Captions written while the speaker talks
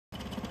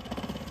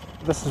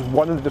This is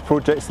one of the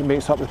projects that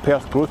makes up the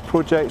Perth growth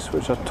projects,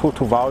 which are a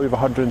total value of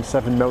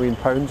 £107 million.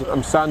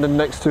 I'm standing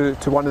next to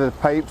one of the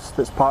pipes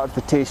that's part of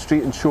the Tay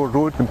Street and Shore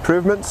Road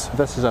improvements.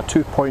 This is a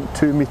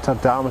 2.2 metre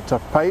diameter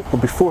pipe. There will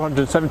be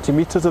 470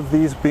 metres of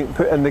these being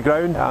put in the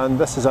ground, and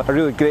this is a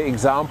really great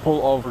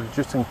example of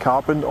reducing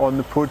carbon on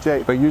the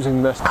project by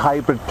using this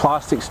hybrid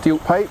plastic steel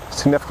pipe.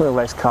 Significantly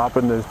less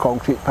carbon than the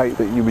concrete pipe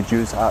that you would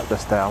use at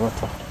this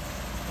diameter.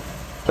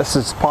 This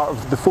is part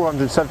of the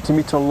 470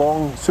 metre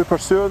long super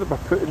sewer that we're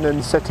putting in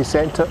the city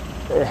centre.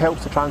 It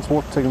helps with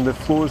transporting the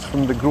flows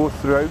from the growth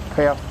throughout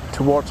Perth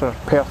towards our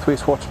Perth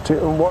wastewater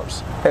treatment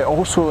works. It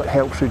also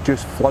helps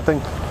reduce flooding,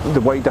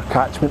 the wider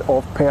catchment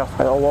of Perth,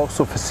 and it will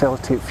also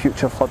facilitate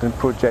future flooding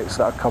projects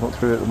that are coming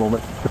through at the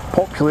moment. The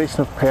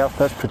population of Perth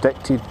is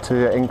predicted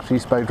to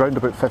increase by around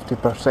about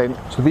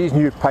 50%, so these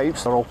new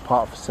pipes are all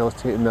part of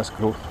facilitating this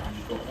growth.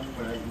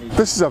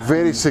 This is a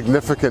very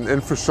significant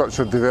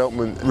infrastructure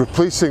development,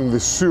 replacing the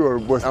sewer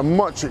with a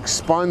much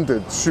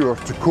expanded sewer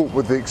to cope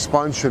with the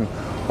expansion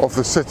of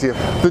the city.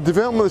 The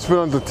development that's been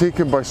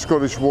undertaken by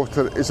Scottish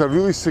Water is a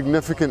really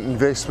significant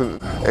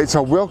investment. It's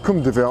a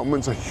welcome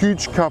development, it's a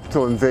huge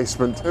capital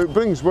investment. It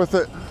brings with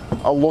it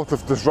a lot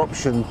of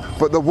disruption,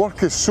 but the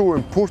work is so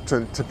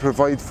important to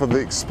provide for the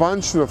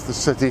expansion of the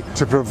city,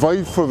 to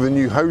provide for the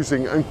new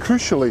housing, and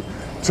crucially,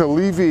 to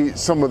alleviate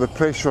some of the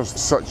pressures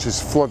such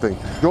as flooding.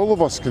 All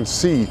of us can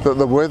see that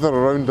the weather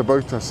around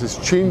about us is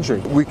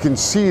changing. We can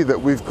see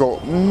that we've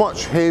got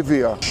much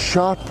heavier,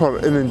 sharper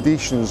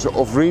inundations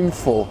of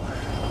rainfall,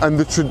 and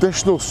the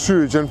traditional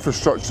sewage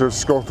infrastructure of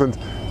Scotland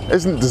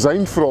isn't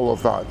designed for all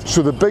of that.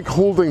 So the big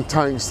holding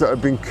tanks that are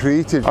being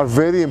created are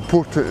very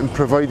important in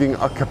providing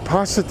a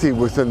capacity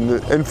within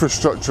the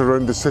infrastructure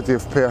around the city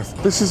of Perth.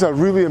 This is a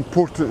really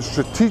important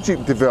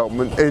strategic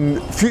development in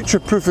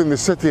future-proofing the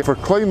city for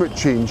climate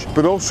change,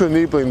 but also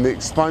enabling the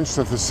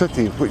expansion of the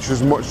city, which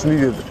is much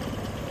needed